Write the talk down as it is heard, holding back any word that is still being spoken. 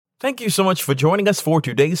Thank you so much for joining us for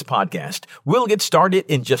today's podcast. We'll get started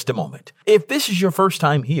in just a moment. If this is your first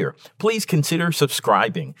time here, please consider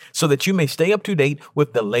subscribing so that you may stay up to date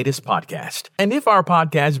with the latest podcast. And if our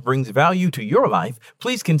podcast brings value to your life,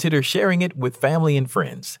 please consider sharing it with family and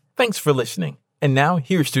friends. Thanks for listening. And now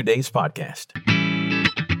here's today's podcast.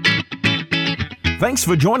 Thanks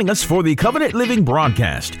for joining us for the Covenant Living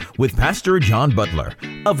broadcast with Pastor John Butler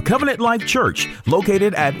of Covenant Life Church,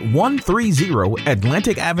 located at 130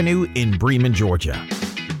 Atlantic Avenue in Bremen, Georgia.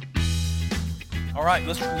 All right,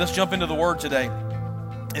 let's jump into the Word today.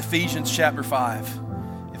 Ephesians chapter 5.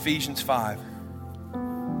 Ephesians 5.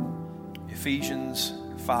 Ephesians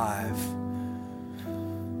 5.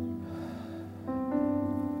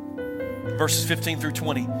 Verses 15 through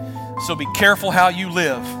 20. So be careful how you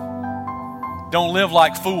live. Don't live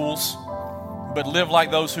like fools, but live like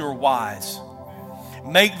those who are wise.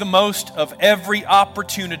 Make the most of every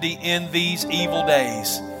opportunity in these evil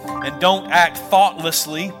days. And don't act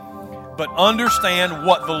thoughtlessly, but understand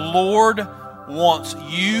what the Lord wants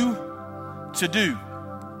you to do.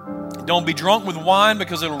 Don't be drunk with wine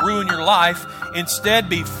because it'll ruin your life. Instead,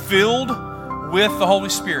 be filled with the Holy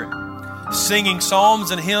Spirit, singing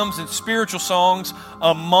psalms and hymns and spiritual songs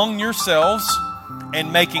among yourselves,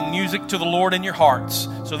 and making music to the Lord in your hearts.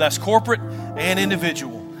 So that's corporate and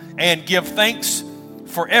individual. And give thanks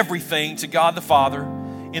for everything to God the Father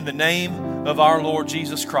in the name of our Lord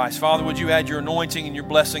Jesus Christ. Father, would you add your anointing and your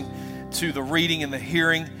blessing to the reading and the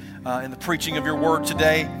hearing and the preaching of your word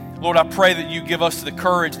today. Lord, I pray that you give us the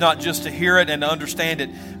courage not just to hear it and to understand it,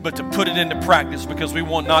 but to put it into practice, because we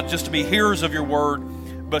want not just to be hearers of your word,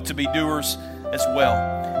 but to be doers as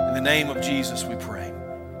well. In the name of Jesus we pray.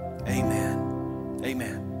 Amen.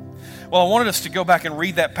 Amen. Well, I wanted us to go back and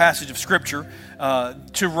read that passage of Scripture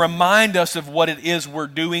to remind us of what it is we're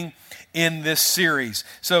doing in this series.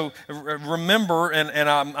 So remember, and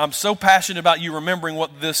I'm so passionate about you remembering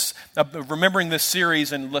remembering this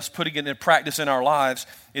series, and let's put it into practice in our lives,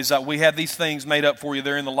 is that we have these things made up for you.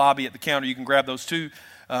 They're in the lobby at the counter. You can grab those two,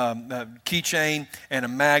 a keychain and a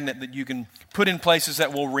magnet that you can put in places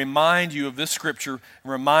that will remind you of this Scripture,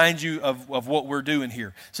 remind you of what we're doing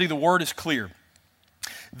here. See, the Word is clear.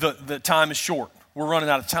 The time is short. We're running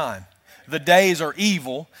out of time. The days are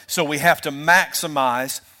evil, so we have to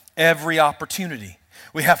maximize every opportunity.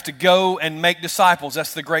 We have to go and make disciples.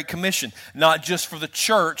 That's the Great Commission, not just for the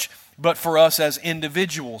church, but for us as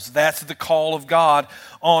individuals. That's the call of God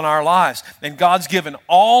on our lives. And God's given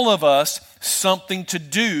all of us something to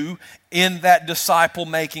do in that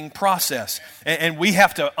disciple-making process. And we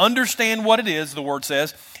have to understand what it is, the Word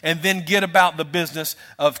says, and then get about the business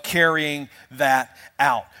of carrying that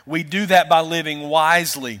out. We do that by living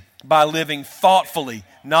wisely, by living thoughtfully,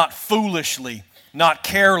 not foolishly, not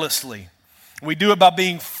carelessly. We do it by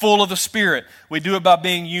being full of the Spirit. We do it by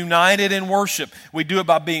being united in worship. We do it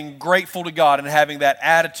by being grateful to God and having that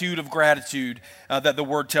attitude of gratitude that the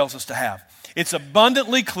Word tells us to have. It's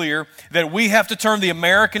abundantly clear that we have to turn the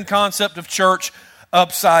American concept of church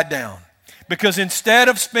upside down. Because instead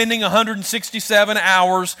of spending 167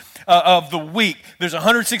 hours of the week, there's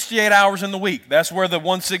 168 hours in the week. That's where the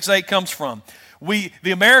 168 comes from.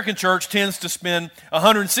 The American church tends to spend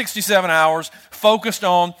 167 hours focused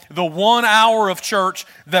on the 1 hour of church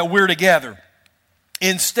that we're together.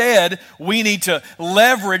 Instead, we need to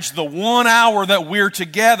leverage the 1 hour that we're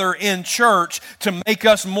together in church to make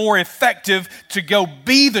us more effective to go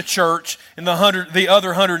be the church in the other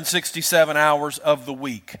 167 hours of the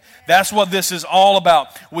week. That's what this is all about.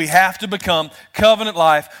 We have to become Covenant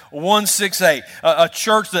Life 168, a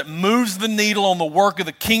church that moves the needle on the work of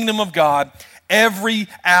the kingdom of God every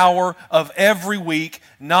hour of every week,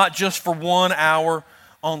 not just for 1 hour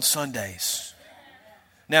on Sundays.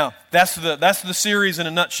 Now, that's the series in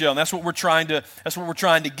a nutshell, and that's what we're trying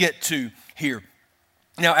to get to here.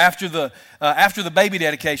 Now, after the baby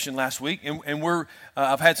dedication last week, and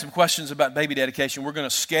I've had some questions about baby dedication. We're going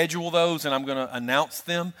to schedule those, and I'm going to announce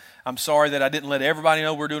them. I'm sorry that I didn't let everybody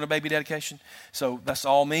know we're doing a baby dedication, so that's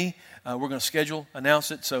all me. We're going to schedule,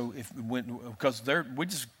 announce it, so because we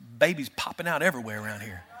just babies popping out everywhere around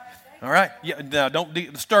here. All right, yeah. Now don't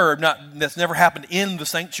disturb. That's never happened in the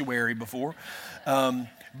sanctuary before.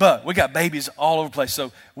 But we got babies all over the place,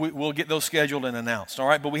 so we'll get those scheduled and announced. All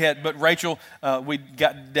right, but Rachel, we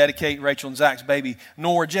got to dedicate Rachel and Zach's baby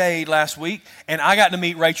Nora Jade last week, and I got to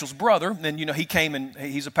meet Rachel's brother. And he came and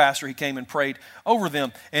he's a pastor. He came and prayed over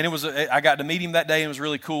them, and I got to meet him that day, and it was a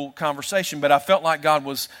really cool conversation. But I felt like God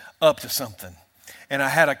was up to something. And I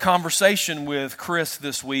had a conversation with Chris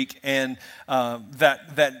this week, and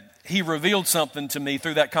that he revealed something to me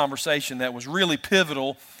through that conversation that was really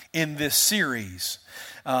pivotal in this series.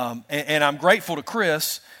 And I'm grateful to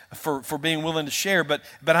Chris for being willing to share, but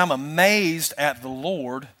I'm amazed at the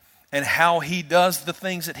Lord and how He does the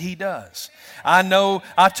things that He does. I know,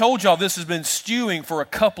 I told y'all this has been stewing for a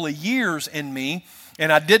couple of years in me,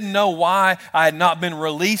 and I didn't know why I had not been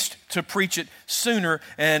released to preach it sooner,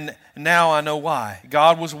 and now I know why.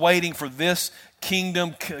 God was waiting for this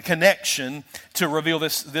kingdom connection to reveal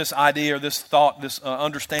this idea or this thought, this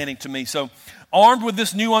understanding to me. So, armed with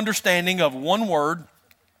this new understanding of one word,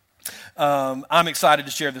 I'm excited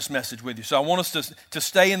to share this message with you. So I want us to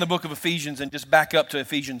stay in the book of Ephesians and just back up to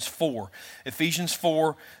Ephesians 4. Ephesians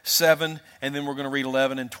 4, 7, and then we're going to read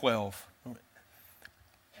 11 and 12.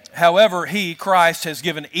 However, He, Christ, has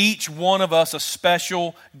given each one of us a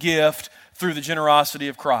special gift through the generosity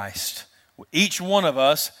of Christ. Each one of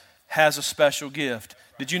us has a special gift.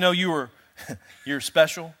 Did you know you're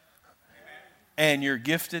special? And you're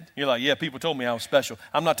gifted? You're like, yeah, people told me I was special.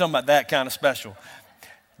 I'm not talking about that kind of special.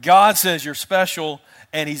 God says you're special,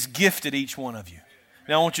 and He's gifted each one of you.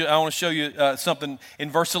 Now, I want to show you something in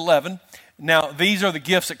verse 11. Now, these are the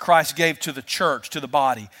gifts that Christ gave to the church, to the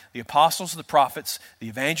body. The apostles, the prophets, the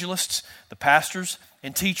evangelists, the pastors,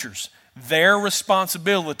 and teachers. Their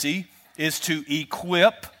responsibility is to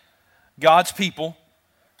equip God's people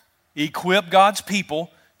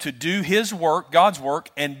to do His work, God's work,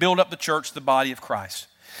 and build up the church, the body of Christ.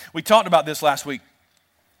 We talked about this last week.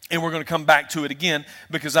 And we're going to come back to it again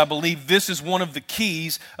because I believe this is one of the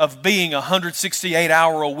keys of being a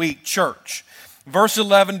 168-hour-a-week church. Verse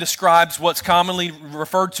 11 describes what's commonly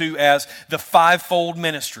referred to as the fivefold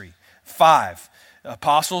ministry. 5: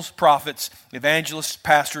 apostles, prophets, evangelists,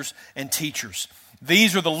 pastors, and teachers.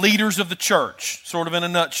 These are the leaders of the church. Sort of in a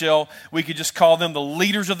nutshell, we could just call them the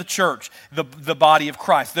leaders of the church, the body of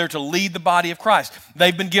Christ. They're to lead the body of Christ.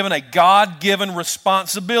 They've been given a God-given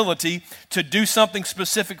responsibility to do something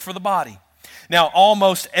specific for the body. Now,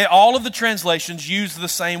 almost all of the translations use the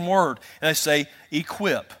same word, and they say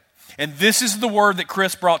equip. And this is the word that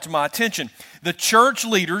Chris brought to my attention. The church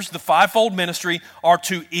leaders, the fivefold ministry, are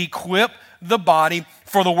to equip the body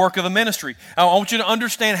for the work of the ministry. I want you to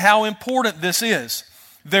understand how important this is.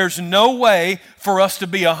 There's no way for us to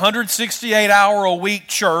be a 168-hour-a-week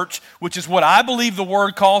church, which is what I believe the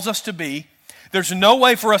Word calls us to be. There's no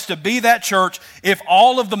way for us to be that church if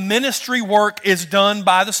all of the ministry work is done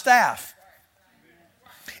by the staff.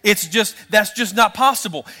 That's just not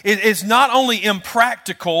possible. It's not only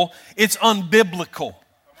impractical, it's unbiblical.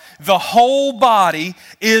 The whole body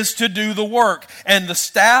is to do the work, and the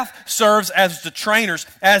staff serves as the trainers,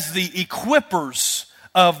 as the equippers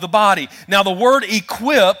of the body. Now, the word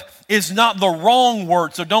equip is not the wrong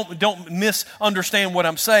word, so don't misunderstand what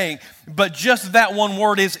I'm saying, but just that one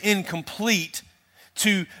word is incomplete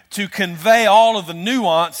to convey all of the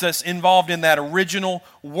nuance that's involved in that original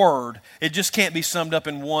word. It just can't be summed up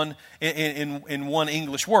in one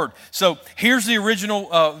English word. So here's the original,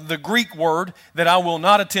 the Greek word that I will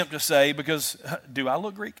not attempt to say because, do I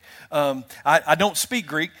look Greek? I don't speak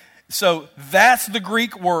Greek. So that's the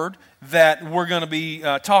Greek word that we're going to be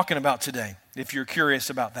talking about today, if you're curious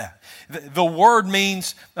about that. The word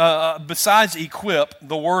means, besides equip,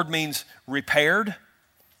 the word means repaired.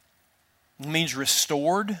 It means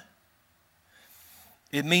restored.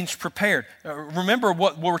 It means prepared. Remember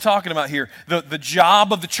what we're talking about here. The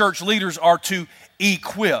job of the church leaders are to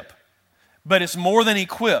equip. But it's more than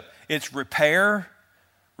equip. It's repair,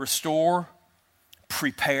 restore,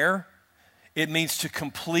 prepare. It means to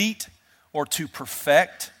complete or to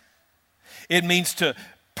perfect. It means to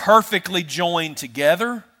perfectly join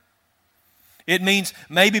together. It means,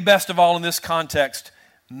 maybe best of all in this context,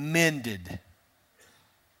 mended.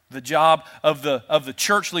 The job of the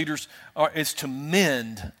church leaders is to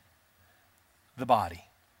mend the body.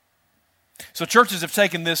 So churches have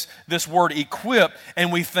taken this word equip,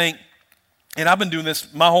 and we think, and I've been doing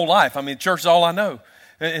this my whole life. I mean, church is all I know.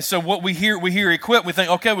 And so what we hear equip, we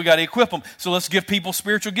think, okay, we got to equip them. So let's give people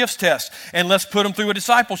spiritual gifts tests, and let's put them through a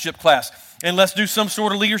discipleship class, and let's do some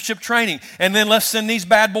sort of leadership training, and then let's send these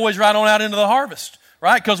bad boys right on out into the harvest,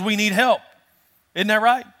 right? Because we need help. Isn't that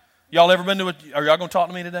right? Y'all ever been to are y'all going to talk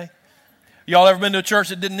to me today? Y'all ever been to a church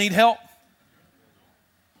that didn't need help?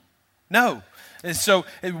 No. And so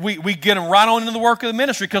we get them right on into the work of the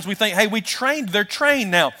ministry because we think, hey, they're trained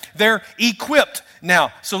now. They're equipped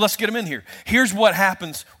now. So let's get them in here. Here's what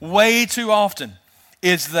happens way too often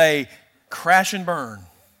is they crash and burn.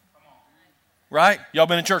 Right? Y'all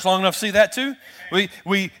been in church long enough to see that too?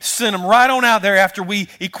 We send them right on out there after we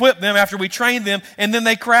equip them, after we train them, and then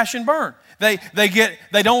they crash and burn. They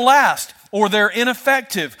don't last, or they're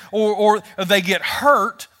ineffective, or they get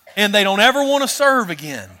hurt, and they don't ever want to serve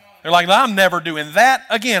again. They're like, I'm never doing that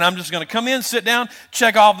again. I'm just going to come in, sit down,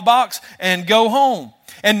 check off the box, and go home.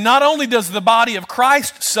 And not only does the body of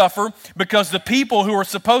Christ suffer because the people who are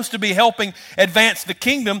supposed to be helping advance the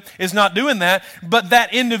kingdom is not doing that, but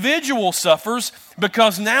that individual suffers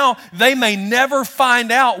because now they may never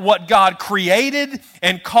find out what God created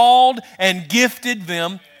and called and gifted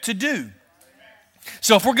them to do.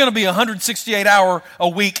 So if we're going to be a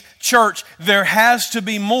 168-hour-a-week church, there has to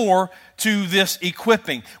be more to this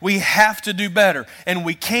equipping. We have to do better, and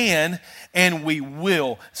we can, and we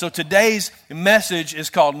will. So today's message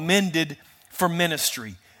is called Mended for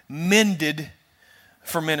Ministry. Mended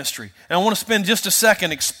for Ministry. And I want to spend just a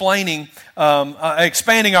second expanding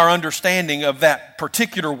our understanding of that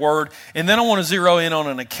particular word, and then I want to zero in on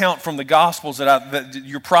an account from the Gospels that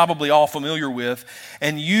you're probably all familiar with,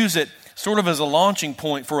 and use it sort of as a launching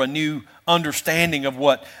point for a new understanding of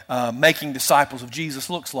what making disciples of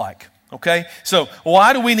Jesus looks like. Okay? So,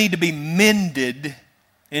 why do we need to be mended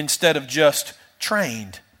instead of just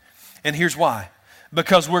trained? And here's why.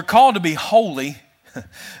 Because we're called to be holy,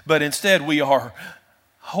 but instead we are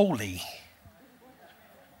holy.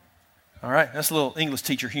 All right? That's a little English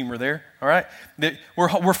teacher humor there. All right?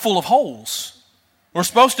 We're full of holes. We're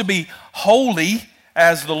supposed to be holy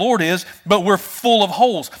as the Lord is, but we're full of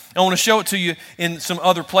holes. I want to show it to you in some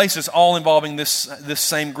other places, all involving this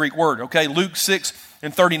same Greek word. Okay? Luke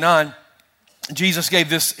 6:39. Jesus gave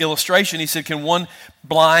this illustration. He said, can one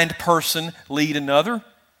blind person lead another?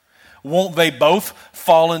 Won't they both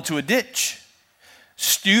fall into a ditch?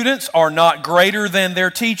 Students are not greater than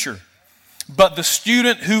their teacher, but the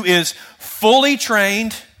student who is fully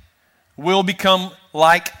trained will become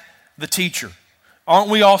like the teacher. Aren't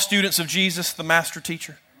we all students of Jesus, the master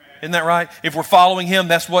teacher? Isn't that right? If we're following him,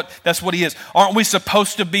 that's what he is. Aren't we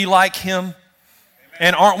supposed to be like him?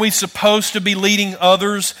 And aren't we supposed to be leading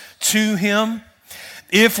others to him?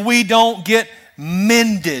 If we don't get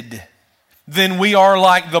mended, then we are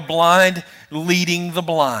like the blind leading the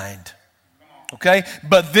blind. Okay?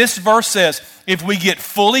 But this verse says, if we get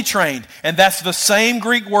fully trained, and that's the same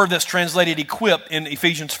Greek word that's translated equip in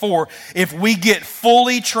Ephesians 4, if we get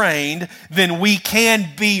fully trained, then we can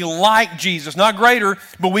be like Jesus. Not greater,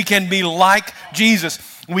 but we can be like Jesus.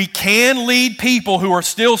 We can lead people who are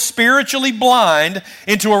still spiritually blind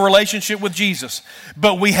into a relationship with Jesus.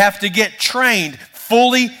 But we have to get trained,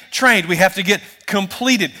 fully trained. We have to get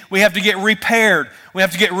completed. We have to get repaired. We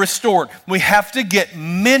have to get restored. We have to get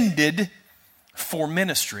mended for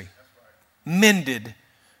ministry. Mended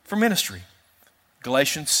for ministry.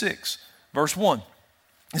 Galatians 6, verse 1.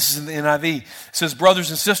 This is in the NIV. It says, brothers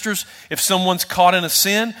and sisters, if someone's caught in a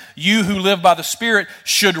sin, you who live by the Spirit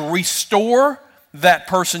should restore that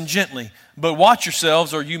person gently. But watch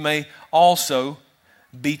yourselves, or you may also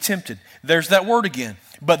be tempted. There's that word again.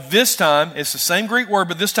 But this time, it's the same Greek word,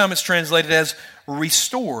 but this time it's translated as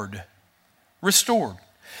restored. Restored.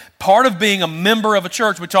 Part of being a member of a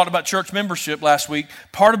church, we talked about church membership last week,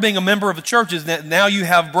 part of being a member of a church is that now you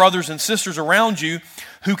have brothers and sisters around you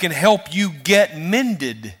who can help you get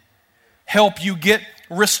mended, help you get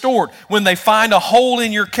restored. When they find a hole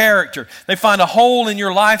in your character, they find a hole in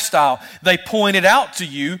your lifestyle, they point it out to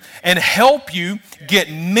you and help you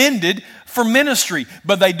get mended for ministry.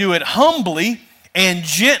 But they do it humbly and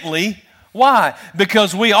gently. Why?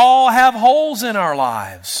 Because we all have holes in our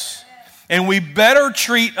lives. And we better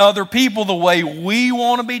treat other people the way we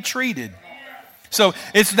want to be treated. So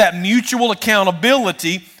it's that mutual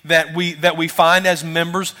accountability that we find as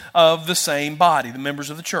members of the same body, the members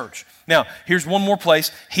of the church. Now, here's one more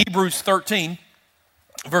place, Hebrews 13,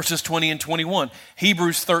 verses 20 and 21.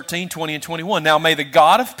 Hebrews 13, 20 and 21. Now may the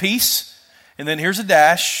God of peace, and then here's a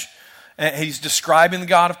dash, he's describing the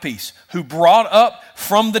God of peace, who brought up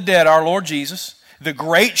from the dead our Lord Jesus, the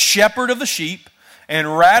great shepherd of the sheep,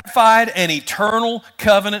 and ratified an eternal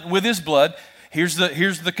covenant with his blood. Here's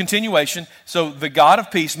the continuation. So the God of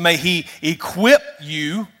peace, may he equip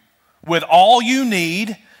you with all you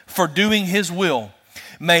need for doing his will.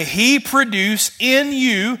 May he produce in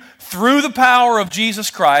you, through the power of Jesus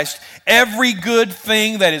Christ, every good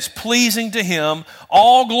thing that is pleasing to him.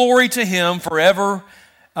 All glory to him forever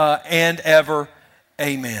and ever.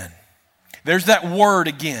 Amen. There's that word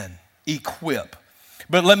again, equip.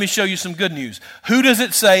 But let me show you some good news. Who does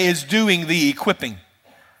it say is doing the equipping?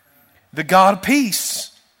 The God of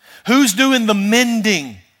peace. Who's doing the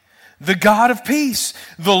mending? The God of peace.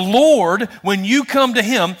 The Lord, when you come to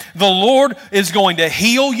him, the Lord is going to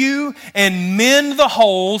heal you and mend the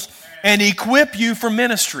holes and equip you for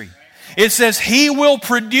ministry. It says he will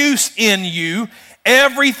produce in you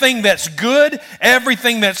everything that's good,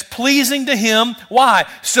 everything that's pleasing to him. Why?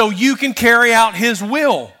 So you can carry out his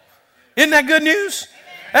will. Isn't that good news?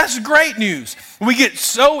 That's great news. We get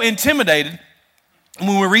so intimidated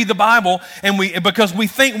When we read the Bible, because we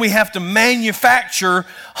think we have to manufacture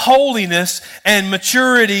holiness and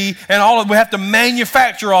maturity and we have to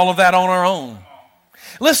manufacture all of that on our own.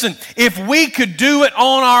 Listen, if we could do it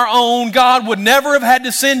on our own, God would never have had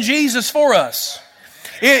to send Jesus for us.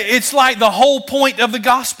 It's like the whole point of the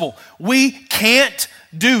gospel. We can't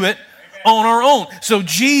do it on our own. So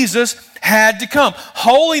Jesus had to come.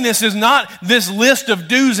 Holiness is not this list of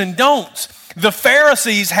do's and don'ts. The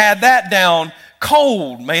Pharisees had that down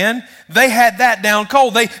cold, man. They had that down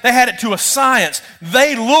cold. They had it to a science.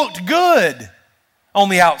 They looked good on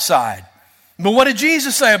the outside. But what did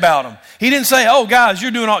Jesus say about them? He didn't say, oh, guys,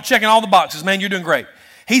 you're checking all the boxes, man, you're doing great.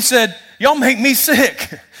 He said, y'all make me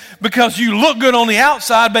sick because you look good on the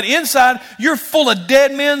outside, but inside you're full of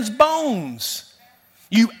dead men's bones.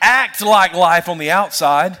 You act like life on the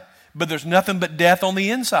outside, but there's nothing but death on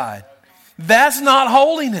the inside. That's not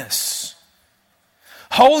holiness.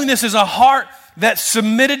 Holiness is a heart that's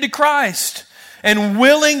submitted to Christ and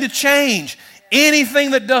willing to change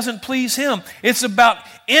anything that doesn't please Him. It's about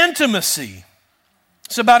intimacy.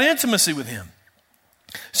 It's about intimacy with Him.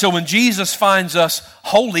 So when Jesus finds us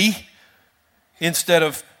holy instead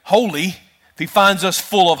of holy, if He finds us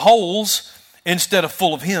full of holes instead of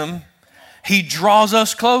full of Him, He draws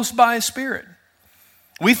us close by His Spirit.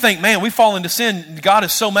 We think, man, we fall into sin. God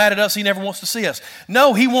is so mad at us, He never wants to see us.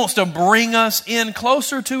 No, He wants to bring us in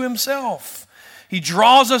closer to Himself. He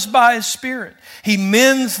draws us by His Spirit. He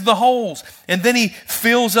mends the holes, and then He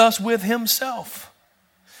fills us with Himself.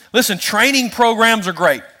 Listen, training programs are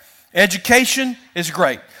great. Education is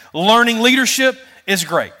great. Learning leadership is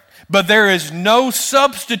great. But there is no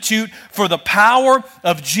substitute for the power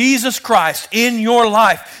of Jesus Christ in your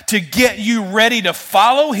life to get you ready to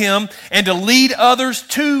follow Him and to lead others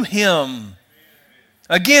to Him.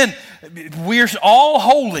 Again, we're all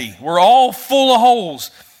holy. We're all full of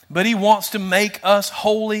holes. But He wants to make us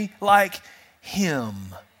holy like Him.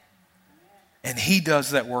 And He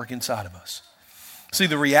does that work inside of us. See,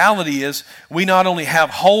 the reality is we not only have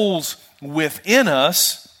holes within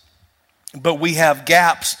us, but we have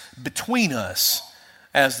gaps between us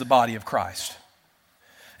as the body of Christ.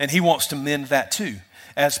 And He wants to mend that too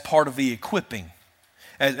as part of the equipping,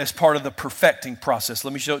 as part of the perfecting process.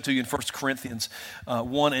 Let me show it to you in 1 Corinthians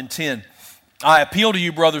 1 and 10. I appeal to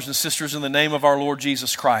you, brothers and sisters, in the name of our Lord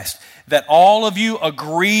Jesus Christ, that all of you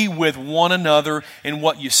agree with one another in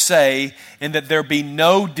what you say, and that there be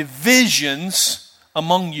no divisions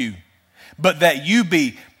among you, but that you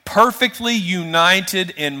be perfectly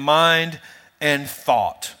united in mind and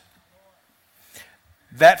thought.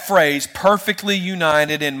 That phrase, perfectly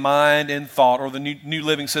united in mind and thought, or the New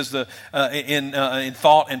Living says in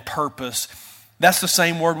thought and purpose, that's the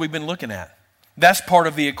same word we've been looking at. That's part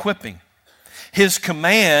of the equipping. His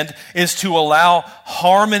command is to allow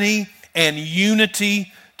harmony and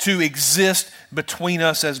unity to exist between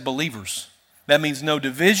us as believers. That means no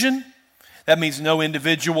division. That means no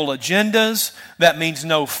individual agendas. That means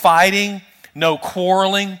no fighting, no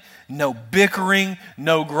quarreling, no bickering,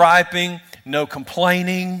 no griping, no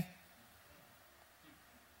complaining.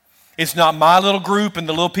 It's not my little group and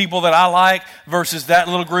the little people that I like versus that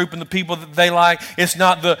little group and the people that they like. It's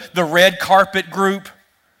not the red carpet group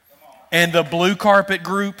and the blue carpet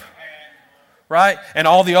group, right? And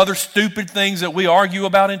all the other stupid things that we argue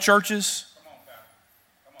about in churches.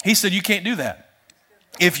 He said you can't do that.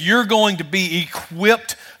 If you're going to be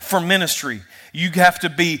equipped for ministry, you have to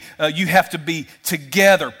be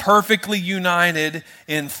together, perfectly united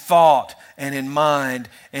in thought and in mind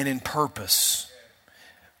and in purpose.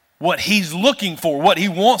 What He's looking for, what He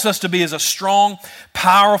wants us to be, is a strong,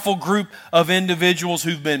 powerful group of individuals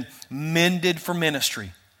who've been mended for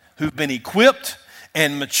ministry, who've been equipped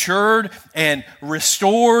and matured and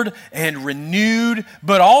restored and renewed,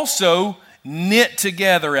 but also knit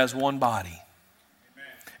together as one body.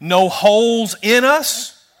 No holes in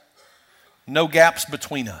us, no gaps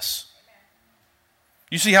between us.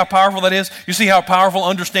 You see how powerful that is? You see how powerful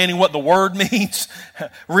understanding what the Word means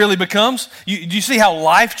really becomes? Do you see how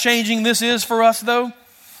life-changing this is for us, though?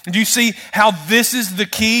 Do you see how this is the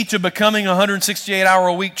key to becoming a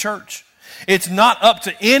 168-hour-a-week church? It's not up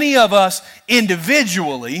to any of us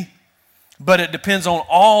individually, but it depends on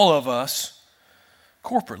all of us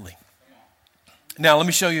corporately. Now, let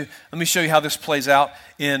me show you how this plays out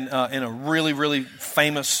in a really, really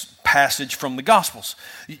famous passage from the Gospels.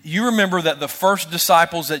 You remember that the first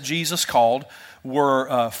disciples that Jesus called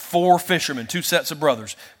were 4 fishermen, 2 sets of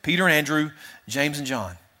brothers, Peter and Andrew, James and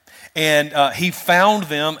John. And He found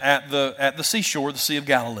them at the seashore, the Sea of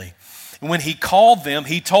Galilee. And when He called them,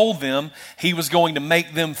 He told them He was going to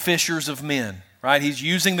make them fishers of men. right? He's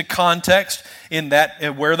using the context in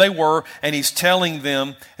that where they were, and he's telling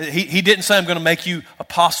them, he didn't say, I'm going to make you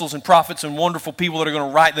apostles and prophets and wonderful people that are going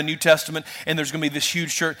to write the New Testament, and there's going to be this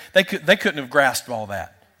huge church. They couldn't have grasped all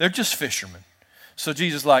that. They're just fishermen. So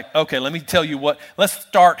Jesus is like, okay, let me tell you what, let's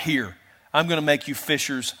start here. I'm going to make you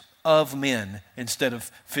fishers of men instead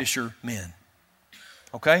of fishermen.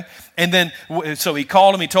 Okay? And then, so he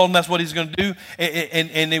called them, he told them that's what he's going to do,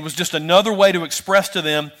 and it was just another way to express to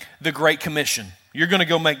them the Great Commission. You're going to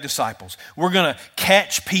go make disciples. We're going to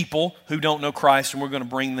catch people who don't know Christ, and we're going to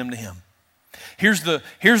bring them to him. Here's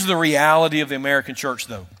the reality of the American church,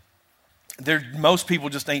 though. Most people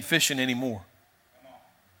just ain't fishing anymore.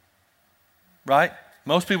 Right?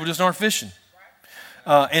 Most people just aren't fishing.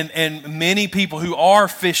 And many people who are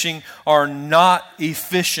fishing are not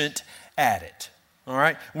efficient at it. All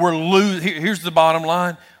right? Here's the bottom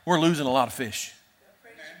line. We're losing a lot of fish.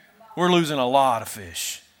 We're losing a lot of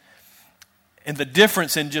fish. And the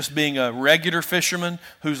difference in just being a regular fisherman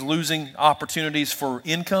who's losing opportunities for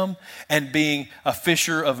income and being a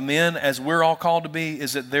fisher of men, as we're all called to be,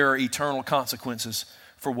 is that there are eternal consequences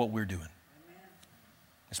for what we're doing.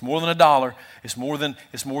 It's more than a dollar. It's more than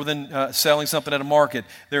selling something at a market.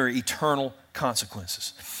 There are eternal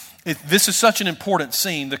consequences. This is such an important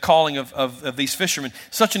scene, the calling of these fishermen,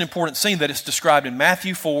 such an important scene that it's described in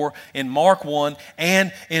Matthew 4, in Mark 1,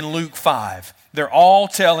 and in Luke 5. They're all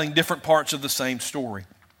telling different parts of the same story.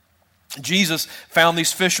 Jesus found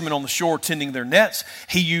these fishermen on the shore tending their nets.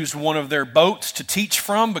 He used one of their boats to teach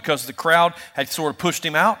from because the crowd had sort of pushed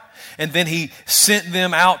him out. And then he sent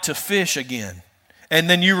them out to fish again. And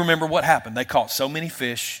then you remember what happened. They caught so many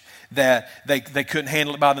fish that they couldn't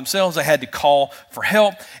handle it by themselves. They had to call for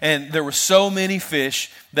help. And there were so many fish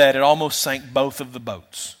that it almost sank both of the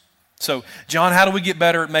boats. So, John, how do we get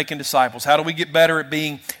better at making disciples? How do we get better at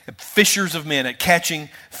being fishers of men, at catching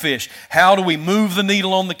fish? How do we move the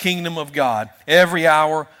needle on the kingdom of God every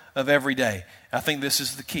hour of every day? I think this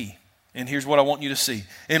is the key. And here's what I want you to see.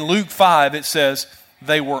 In Luke 5, it says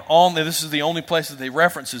they were on, this is the only place that they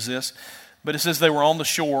references this, but it says they were on the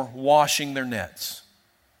shore washing their nets.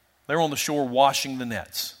 They were on the shore washing the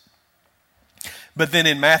nets. But then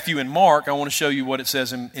in Matthew and Mark, I want to show you what it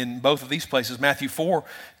says in both of these places. Matthew 4,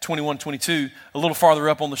 21, 22, a little farther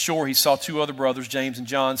up on the shore, he saw two other brothers, James and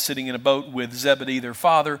John, sitting in a boat with Zebedee, their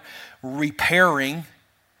father, repairing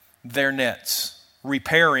their nets.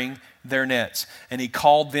 Repairing their nets. And he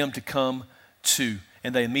called them to come too.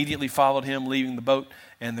 And they immediately followed him, leaving the boat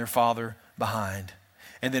and their father behind.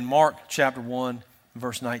 And then Mark chapter 1,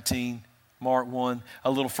 verse 19, Mark 1,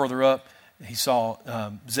 a little further up, he saw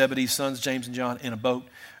Zebedee's sons, James and John, in a boat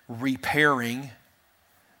repairing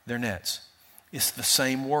their nets. It's the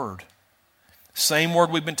same word. Same word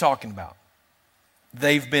we've been talking about.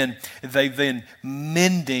 They've been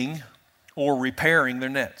mending or repairing their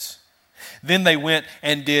nets. Then they went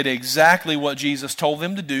and did exactly what Jesus told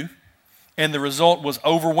them to do, and the result was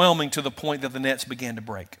overwhelming to the point that the nets began to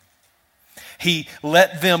break. He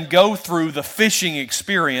let them go through the fishing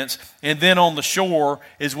experience, and then on the shore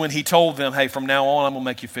is when he told them, hey, from now on, I'm going to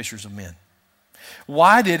make you fishers of men.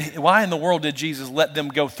 Why in the world did Jesus let them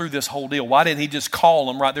go through this whole deal? Why didn't he just call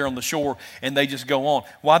them right there on the shore and they just go on?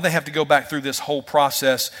 Why did they have to go back through this whole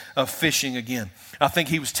process of fishing again? I think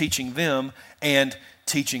he was teaching them and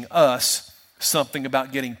teaching us something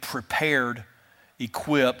about getting prepared,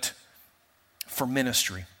 equipped for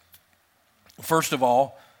ministry. First of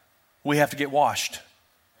all, we have to get washed.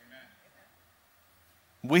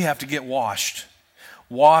 We have to get washed.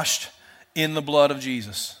 Washed in the blood of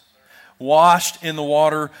Jesus. Washed in the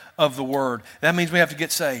water of the Word. That means we have to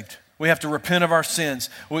get saved. We have to repent of our sins.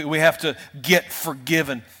 We have to get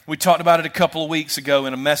forgiven. We talked about it a couple of weeks ago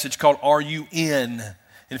in a message called Are You In?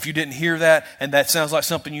 And if you didn't hear that, and that sounds like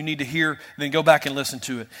something you need to hear, then go back and listen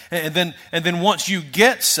to it. And then once you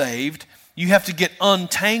get saved, you have to get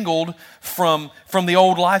untangled from the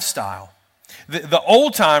old lifestyle. The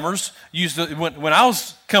old timers used to, when I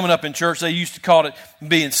was coming up in church, they used to call it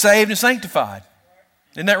being saved and sanctified.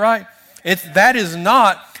 Isn't that right? That is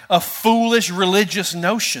not a foolish religious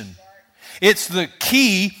notion. It's the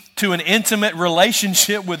key to an intimate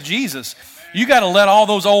relationship with Jesus. You got to let all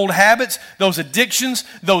those old habits, those addictions,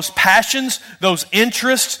 those passions, those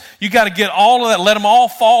interests, you got to get all of that, let them all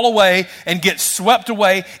fall away and get swept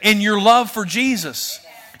away in your love for Jesus.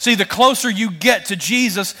 See, the closer you get to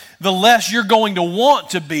Jesus, the less you're going to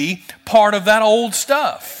want to be part of that old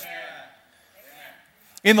stuff.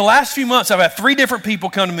 In the last few months, I've had 3 different people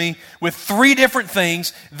come to me with 3 different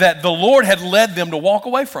things that the Lord had led them to walk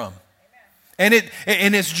away from. And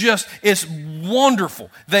it's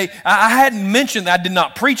wonderful. I hadn't mentioned, I did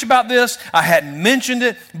not preach about this, I hadn't mentioned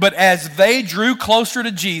it, but as they drew closer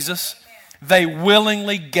to Jesus, they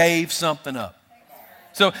willingly gave something up.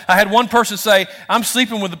 So I had one person say, I'm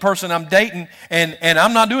sleeping with the person I'm dating, and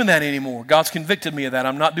I'm not doing that anymore. God's convicted me of that.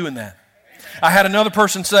 I'm not doing that. I had another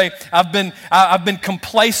person say, I've been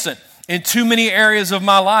complacent in too many areas of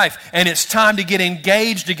my life, and it's time to get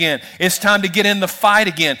engaged again. It's time to get in the fight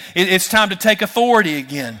again. It's time to take authority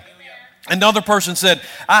again. Another person said,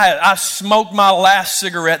 I smoked my last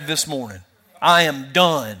cigarette this morning. I am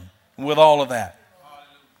done with all of that.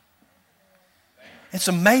 It's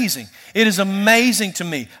amazing. It is amazing to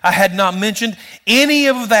me. I had not mentioned any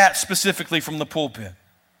of that specifically from the pulpit.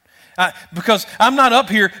 Because I'm not up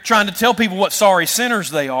here trying to tell people what sorry sinners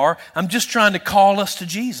they are. I'm just trying to call us to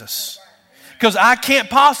Jesus. Because I can't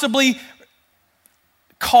possibly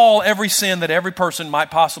call every sin that every person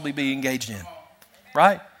might possibly be engaged in.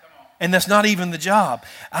 Right? And that's not even the job.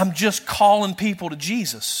 I'm just calling people to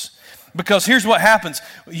Jesus. Because here's what happens.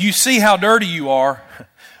 You see how dirty you are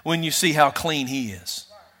when you see how clean He is.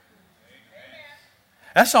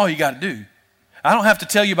 That's all you got to do. I don't have to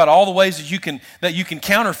tell you about all the ways that you can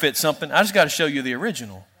counterfeit something. I just got to show you the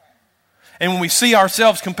original. And when we see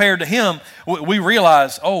ourselves compared to Him, we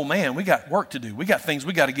realize, oh man, we got work to do. We got things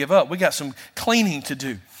we got to give up. We got some cleaning to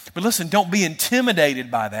do. But listen, don't be intimidated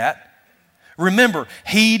by that. Remember,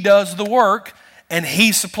 He does the work and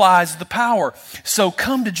He supplies the power. So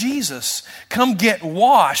come to Jesus. Come get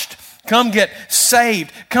washed. Come get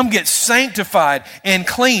saved. Come get sanctified and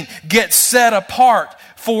clean. Get set apart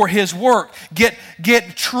for His work. Get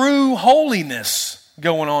true holiness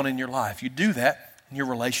going on in your life. You do that in your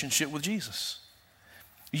relationship with Jesus.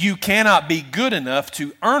 You cannot be good enough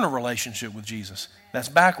to earn a relationship with Jesus. That's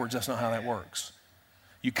backwards. That's not how that works.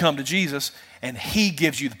 You come to Jesus and He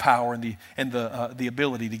gives you the power and the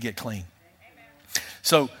ability to get clean.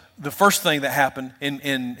 So the first thing that happened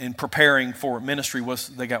in preparing for ministry was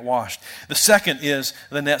they got washed. The second is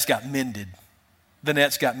the nets got mended. The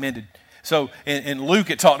nets got mended. So in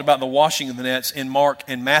Luke, it talked about the washing of the nets. In Mark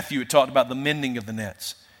and Matthew, it talked about the mending of the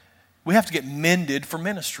nets. We have to get mended for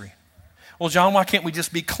ministry. Well, John, why can't we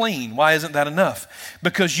just be clean? Why isn't that enough?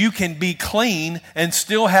 Because you can be clean and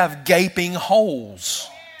still have gaping holes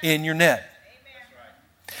in your net.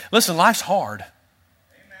 Listen, life's hard.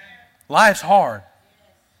 Life's hard.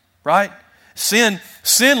 Right? Sin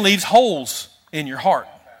leaves holes in your heart.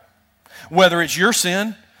 Whether it's your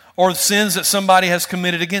sin or the sins that somebody has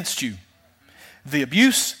committed against you. The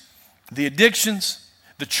abuse, the addictions,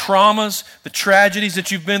 the traumas, the tragedies that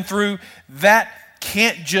you've been through, that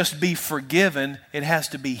can't just be forgiven, it has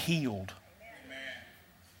to be healed.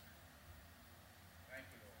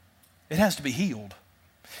 It has to be healed.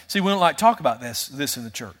 See, we don't like to talk about this in the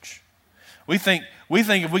church. We think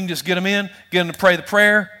if we can just get them to pray the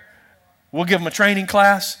prayer, we'll give them a training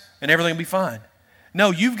class, and everything will be fine. No,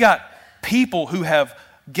 you've got people who have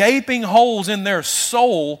gaping holes in their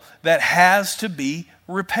soul that has to be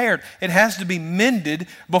repaired. It has to be mended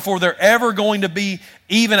before they're ever going to be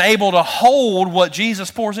even able to hold what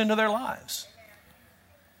Jesus pours into their lives.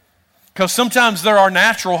 Because sometimes there are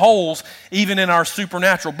natural holes even in our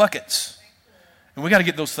supernatural buckets. And we got to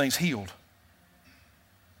get those things healed.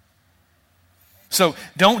 So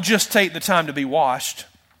don't just take the time to be washed.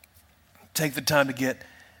 Take the time to get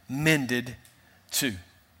mended too.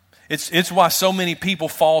 It's why so many people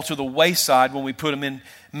fall to the wayside when we put them in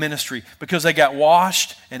ministry. Because they got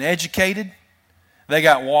washed and educated. They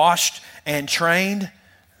got washed and trained.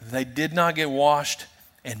 They did not get washed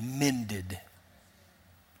and mended.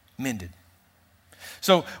 Mended.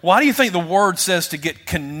 So why do you think the Word says to get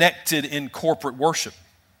connected in corporate worship?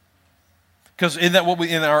 Because isn't that what we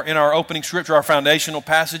in our opening scripture, our foundational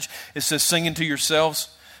passage, it says singing to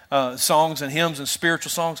yourselves songs and hymns and spiritual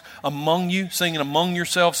songs among you, singing among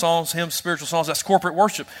yourselves songs, hymns, spiritual songs. That's corporate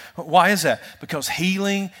worship. Why is that? Because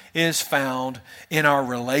healing is found in our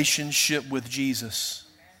relationship with Jesus.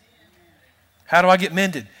 How do I get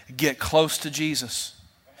mended? Get close to Jesus.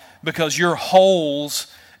 Because your holes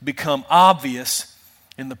become obvious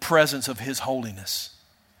in the presence of His holiness.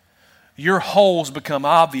 Your holes become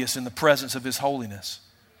obvious in the presence of His holiness.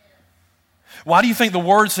 Why do you think the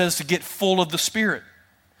Word says to get full of the Spirit?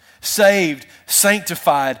 Saved,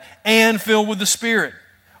 sanctified, and filled with the Spirit.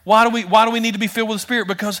 Why do we need to be filled with the Spirit?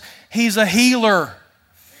 Because He's a healer.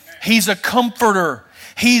 He's a comforter.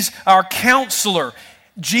 He's our counselor.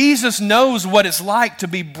 Jesus knows what it's like to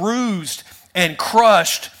be bruised and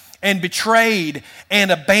crushed and betrayed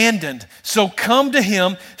and abandoned. So come to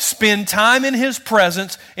Him, spend time in His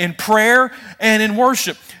presence, in prayer and in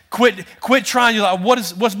worship. Quit trying to,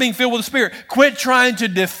 what's being filled with the Spirit? Quit trying to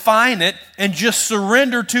define it and just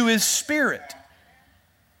surrender to His Spirit.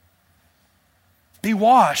 Be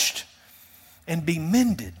washed and be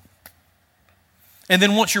mended. And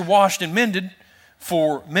then once you're washed and mended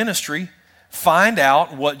for ministry, find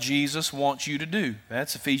out what Jesus wants you to do.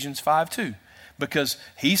 That's Ephesians 5:2. Because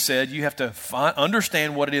He said you have to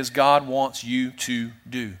understand what it is God wants you to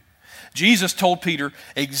do. Jesus told Peter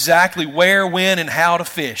exactly where, when, and how to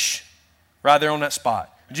fish. Right there on that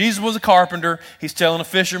spot. Jesus was a carpenter. He's telling a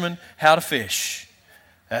fisherman how to fish.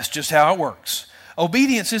 That's just how it works.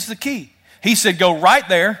 Obedience is the key. He said, go right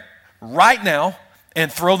there, right now,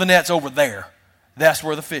 and throw the nets over there. That's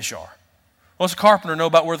where the fish are. What's a carpenter know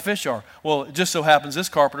about where the fish are? Well, it just so happens this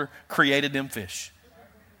carpenter created them fish.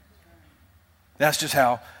 That's just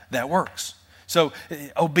how that works. So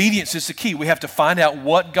obedience is the key. We have to find out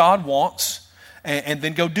what God wants and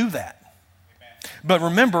then go do that. But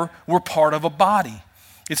remember, we're part of a body.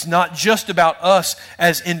 It's not just about us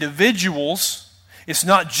as individuals. It's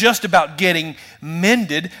not just about getting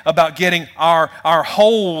mended, about getting our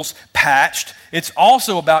holes patched. It's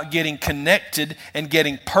also about getting connected and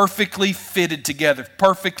getting perfectly fitted together,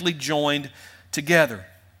 perfectly joined together.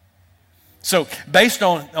 So based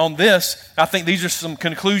on this, I think these are some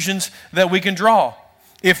conclusions that we can draw.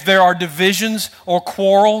 If there are divisions or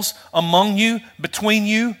quarrels among you, between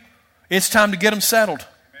you, it's time to get them settled.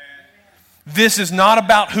 This is not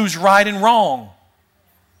about who's right and wrong.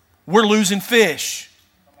 We're losing fish.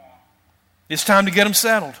 It's time to get them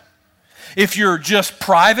settled. If you're just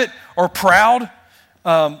private or proud,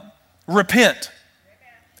 repent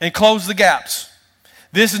and close the gaps.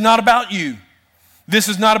 This is not about you. This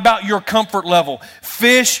is not about your comfort level.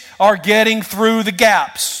 Fish are getting through the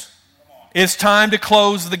gaps. It's time to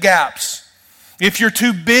close the gaps. If you're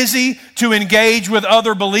too busy to engage with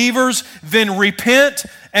other believers, then repent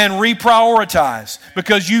and reprioritize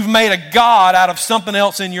because you've made a God out of something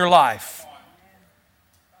else in your life.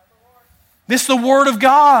 This is the Word of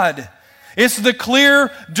God. It's the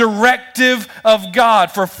clear directive of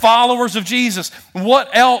God for followers of Jesus. What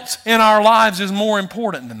else in our lives is more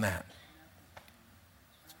important than that?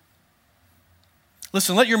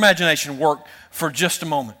 Listen, let your imagination work for just a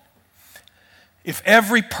moment. If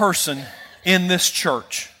every person in this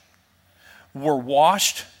church were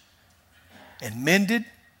washed and mended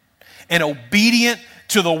and obedient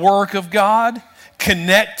to the work of God,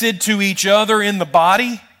 connected to each other in the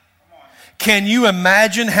body, can you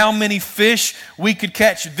imagine how many fish we could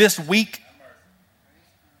catch this week?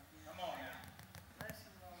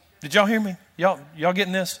 Did y'all hear me? Y'all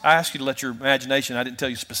getting this? I asked you to let your imagination. I didn't tell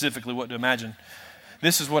you specifically what to imagine.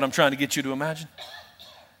 This is what I'm trying to get you to imagine.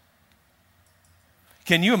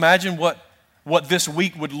 Can you imagine what this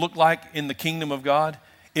week would look like in the kingdom of God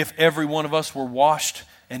if every one of us were washed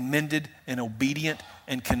and mended and obedient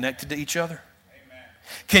and connected to each other? Amen.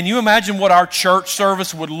 Can you imagine what our church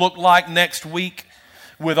service would look like next week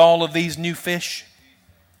with all of these new fish?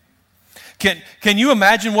 Can you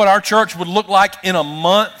imagine what our church would look like in a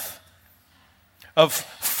month of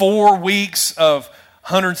 4 weeks of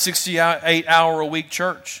 168-hour-a-week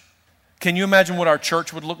church? Can you imagine what our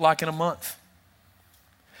church would look like in a month?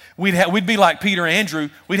 We'd be like Peter and Andrew.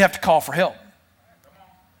 We'd have to call for help.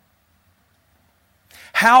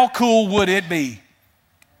 How cool would it be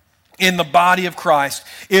in the body of Christ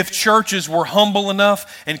if churches were humble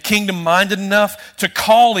enough and kingdom-minded enough to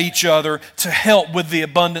call each other to help with the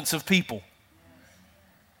abundance of people?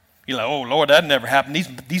 You're like, oh, Lord, that never happened.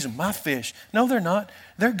 These are my fish. No, they're not.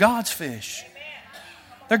 They're God's fish.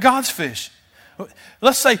 They're God's fish.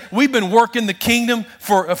 Let's say we've been working the kingdom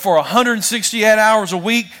for 168 hours a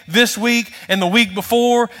week, this week, and the week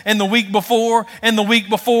before, and the week before, and the week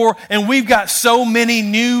before, and we've got so many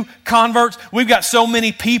new converts. We've got so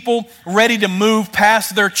many people ready to move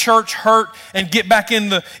past their church hurt and get back in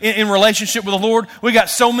relationship with the Lord. We got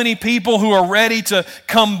so many people who are ready to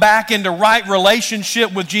come back into right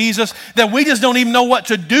relationship with Jesus that we just don't even know what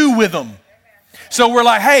to do with them. So we're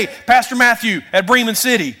like, hey, Pastor Matthew at Bremen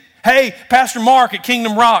City. Hey, Pastor Mark at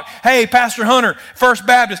Kingdom Rock. Hey, Pastor Hunter, First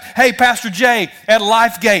Baptist. Hey, Pastor Jay at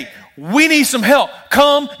Lifegate. We need some help.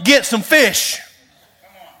 Come get some fish.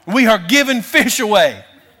 We are giving fish away.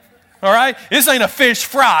 All right? This ain't a fish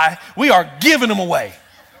fry. We are giving them away.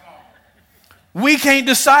 We can't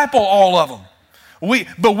disciple all of them.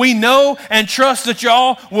 But we know and trust that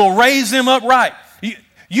y'all will raise them up right.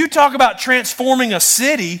 You talk about transforming a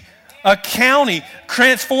city, a county,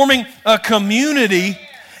 transforming a community.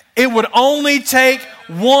 It would only take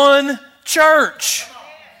one church.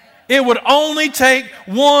 It would only take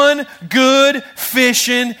one good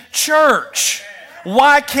fishing church.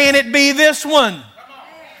 Why can't it be this one?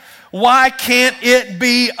 Why can't it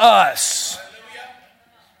be us?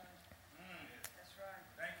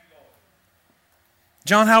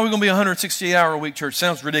 John, how are we going to be a 168-hour-a-week church?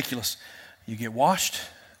 Sounds ridiculous. You get washed,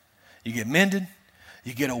 you get mended,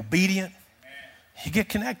 you get obedient, you get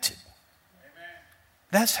connected.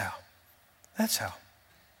 That's how. That's how.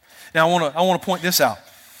 Now I want to point this out.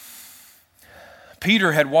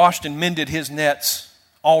 Peter had washed and mended his nets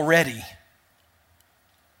already.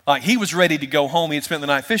 Like he was ready to go home. He had spent the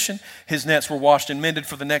night fishing. His nets were washed and mended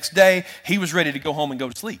for the next day. He was ready to go home and go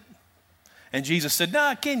to sleep. And Jesus said,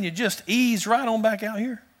 "Nah, can you just ease right on back out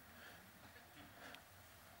here?"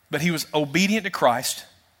 But he was obedient to Christ.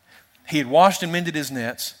 He had washed and mended his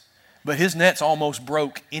nets, but his nets almost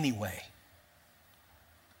broke anyway.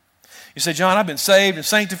 You say, "John, I've been saved and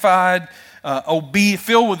sanctified,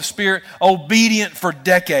 filled with the Spirit, obedient for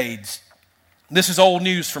decades. This is old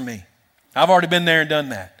news for me. I've already been there and done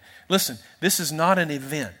that." Listen, this is not an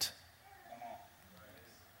event.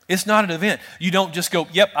 It's not an event. You don't just go,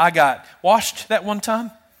 "Yep, I got washed that one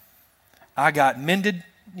time. I got mended,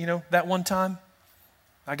 that one time.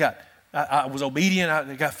 I was obedient.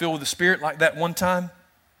 I got filled with the Spirit like that one time."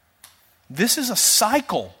 This is a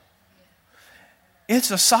cycle. It's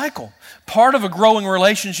a cycle. Part of a growing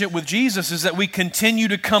relationship with Jesus is that we continue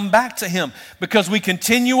to come back to Him because we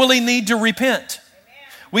continually need to repent.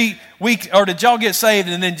 Or did y'all get saved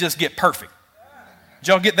and then just get perfect? Did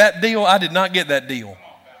y'all get that deal? I did not get that deal.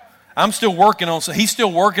 I'm still working on some. He's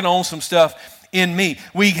still working on some stuff in me.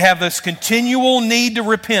 We have this continual need to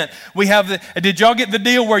repent. Did y'all get the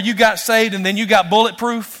deal where you got saved and then you got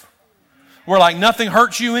bulletproof? Where like nothing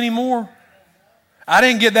hurts you anymore? I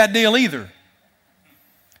didn't get that deal either.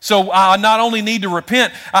 So I not only need to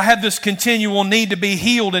repent, I have this continual need to be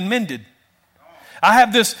healed and mended. I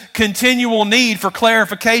have this continual need for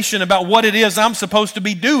clarification about what it is I'm supposed to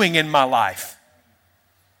be doing in my life.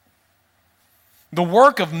 The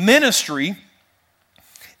work of ministry,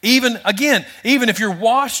 even if you're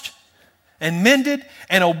washed and mended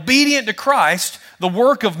and obedient to Christ, the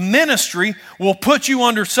work of ministry will put you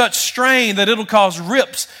under such strain that it'll cause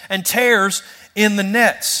rips and tears in the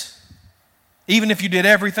nets, even if you did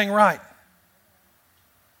everything right.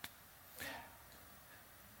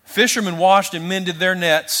 Fishermen washed and mended their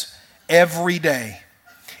nets every day.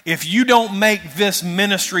 If you don't make this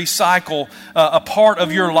ministry cycle a part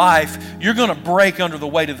of your life, you're going to break under the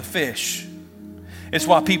weight of the fish. It's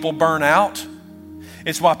why people burn out.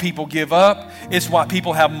 It's why people give up. It's why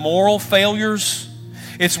people have moral failures.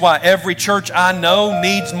 It's why every church I know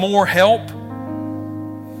needs more help,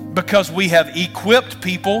 because we have equipped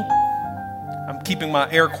people. I'm keeping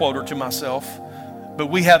my air quote to myself, but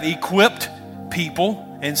we have equipped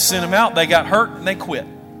people and sent them out. They got hurt and they quit.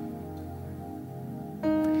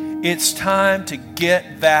 It's time to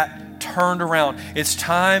get that turned around. It's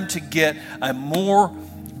time to get a more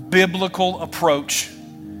biblical approach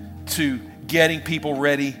to getting people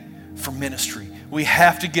ready for ministry. We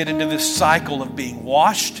have to get into this cycle of being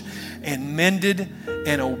washed and mended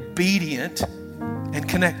and obedient and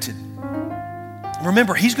connected.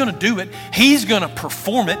 Remember, He's going to do it. He's going to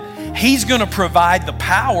perform it. He's going to provide the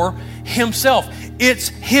power Himself. It's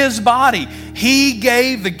His body. He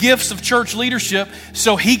gave the gifts of church leadership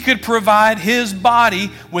so He could provide His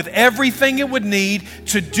body with everything it would need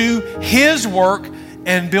to do His work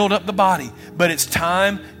and build up the body. But it's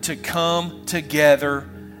time to come together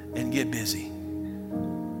and get busy.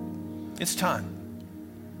 It's time.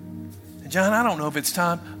 And John, I don't know if it's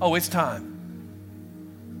time. Oh, it's time.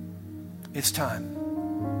 It's time.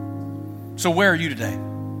 So where are you today?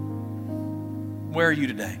 Where are you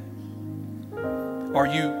today?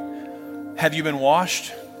 Have you been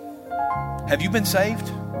washed? Have you been saved?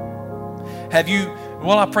 I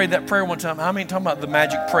prayed that prayer one time. I ain't talking about the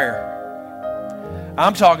magic prayer.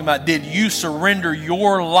 I'm talking about, did you surrender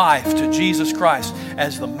your life to Jesus Christ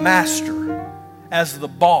as the master, as the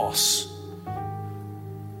boss?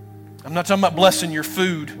 I'm not talking about blessing your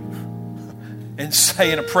food and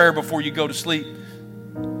saying a prayer before you go to sleep.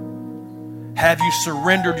 Have you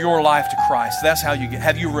surrendered your life to Christ? That's how you get.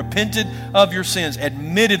 Have you repented of your sins,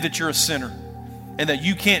 admitted that you're a sinner, and that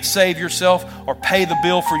you can't save yourself or pay the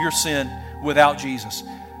bill for your sin without Jesus?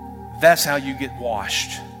 That's how you get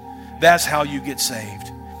washed. That's how you get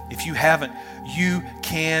saved. If you haven't, you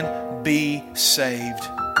can be saved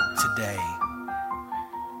today.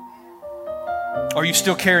 Are you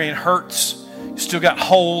still carrying hurts? You still got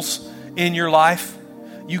holes in your life?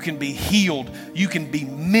 You can be healed. You can be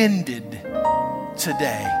mended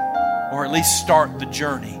today, or at least start the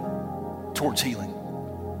journey towards healing.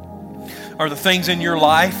 Are there things in your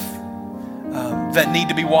life that need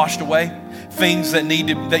to be washed away? Things that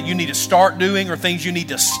you need to start doing, or things you need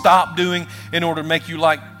to stop doing in order to make you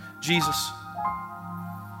like Jesus?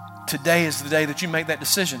 Today is the day that you make that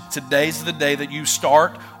decision. Today's the day that you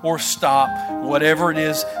start or stop whatever it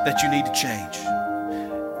is that you need to change.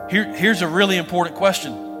 Here's a really important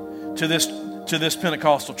question to this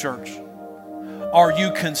Pentecostal church. Are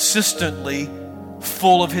you consistently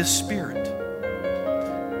full of His Spirit?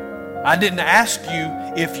 I didn't ask you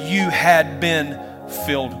if you had been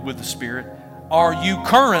filled with the Spirit. Are you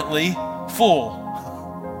currently full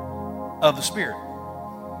of the Spirit?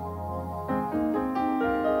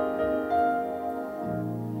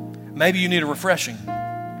 Maybe you need a refreshing.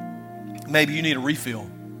 Maybe you need a refill.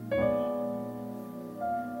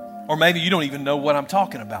 Or maybe you don't even know what I'm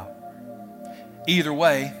talking about. Either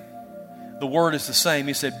way, the word is the same.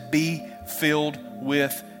 He said, be filled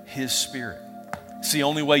with His Spirit. It's the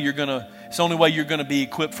only way you're gonna be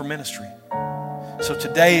equipped for ministry. So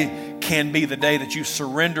today can be the day that you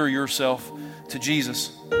surrender yourself to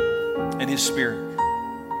Jesus and His Spirit.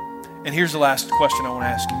 And here's the last question I want to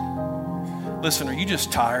ask you. Listen, are you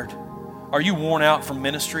just tired? Are you worn out from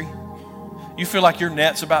ministry? You feel like your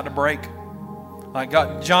net's about to break? Like,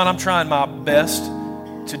 God, John, I'm trying my best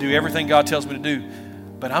to do everything God tells me to do,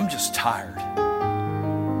 but I'm just tired.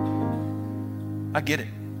 I get it.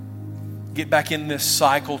 Get back in this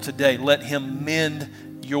cycle today. Let Him mend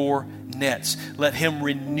your nets. Let Him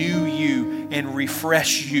renew you and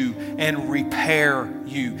refresh you and repair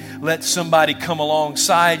you. Let somebody come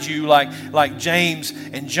alongside you like James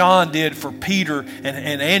and John did for Peter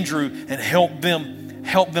and Andrew and help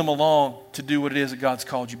them along to do what it is that God's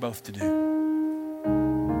called you both to do.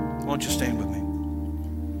 Why don't you stand with me?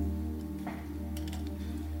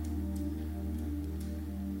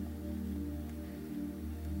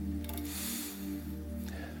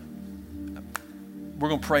 We're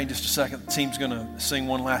going to pray in just a second. The team's going to sing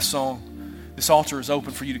one last song. This altar is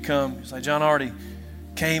open for you to come. You say, John, I already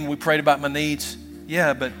came. We prayed about my needs.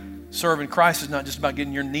 Yeah, but serving Christ is not just about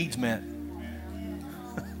getting your needs met.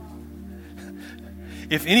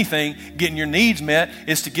 If anything, getting your needs met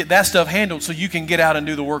is to get that stuff handled so you can get out and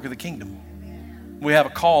do the work of the kingdom. We have a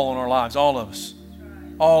call on our lives, all of us.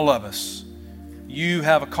 All of us. You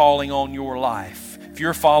have a calling on your life. If you're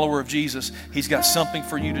a follower of Jesus, He's got something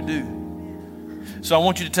for you to do. So I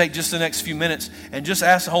want you to take just the next few minutes and just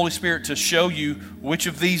ask the Holy Spirit to show you which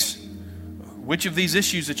of these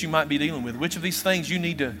issues that you might be dealing with, which of these things you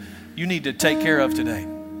need to take care of today.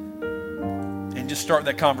 And just start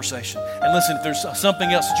that conversation. And listen, if there's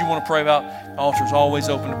something else that you want to pray about, the altar's always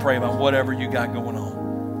open to pray about whatever you got going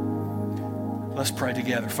on. Let's pray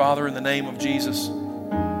together. Father, in the name of Jesus,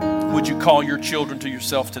 would you call your children to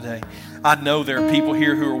yourself today? I know there are people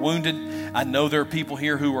here who are wounded. I know there are people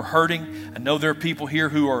here who are hurting. I know there are people here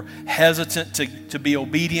who are hesitant to be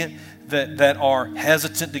obedient, that are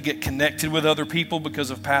hesitant to get connected with other people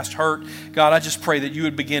because of past hurt. God, I just pray that you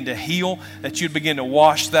would begin to heal, that you'd begin to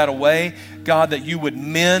wash that away. God, that you would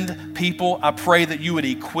mend people. I pray that you would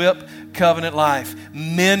equip Covenant Life.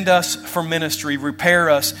 Mend us for ministry. Repair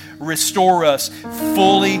us. Restore us.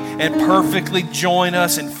 Fully and perfectly join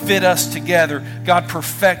us and fit us together. God,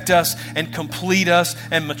 perfect us and complete us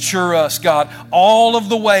and mature us. God, all of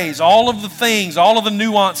the ways, all of the things, all of the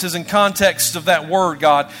nuances and contexts of that word,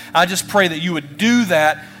 God, I just pray that you would do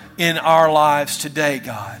that in our lives today,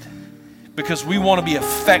 God, because we want to be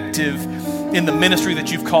effective in the ministry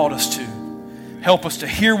that you've called us to. Help us to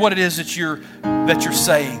hear what it is that you're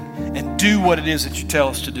saying and do what it is that you tell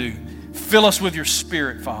us to do. Fill us with your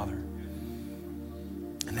Spirit, Father.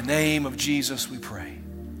 In the name of Jesus we pray.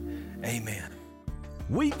 Amen.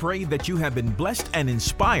 We pray that you have been blessed and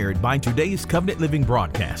inspired by today's Covenant Living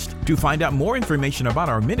broadcast. To find out more information about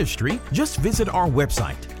our ministry, just visit our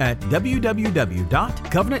website at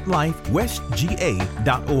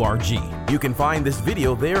www.covenantlifewestga.org. You can find this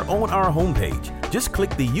video there on our homepage. Just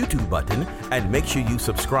click the YouTube button and make sure you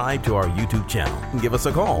subscribe to our YouTube channel. Give us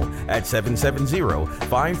a call at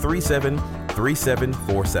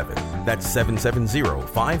 770-537-3747. That's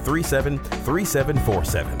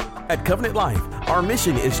 770-537-3747. At Covenant Life, our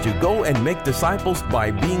mission is to go and make disciples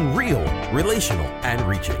by being real, relational, and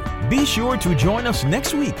reaching. Be sure to join us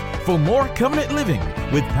next week for more Covenant Living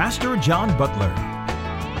with Pastor John Butler.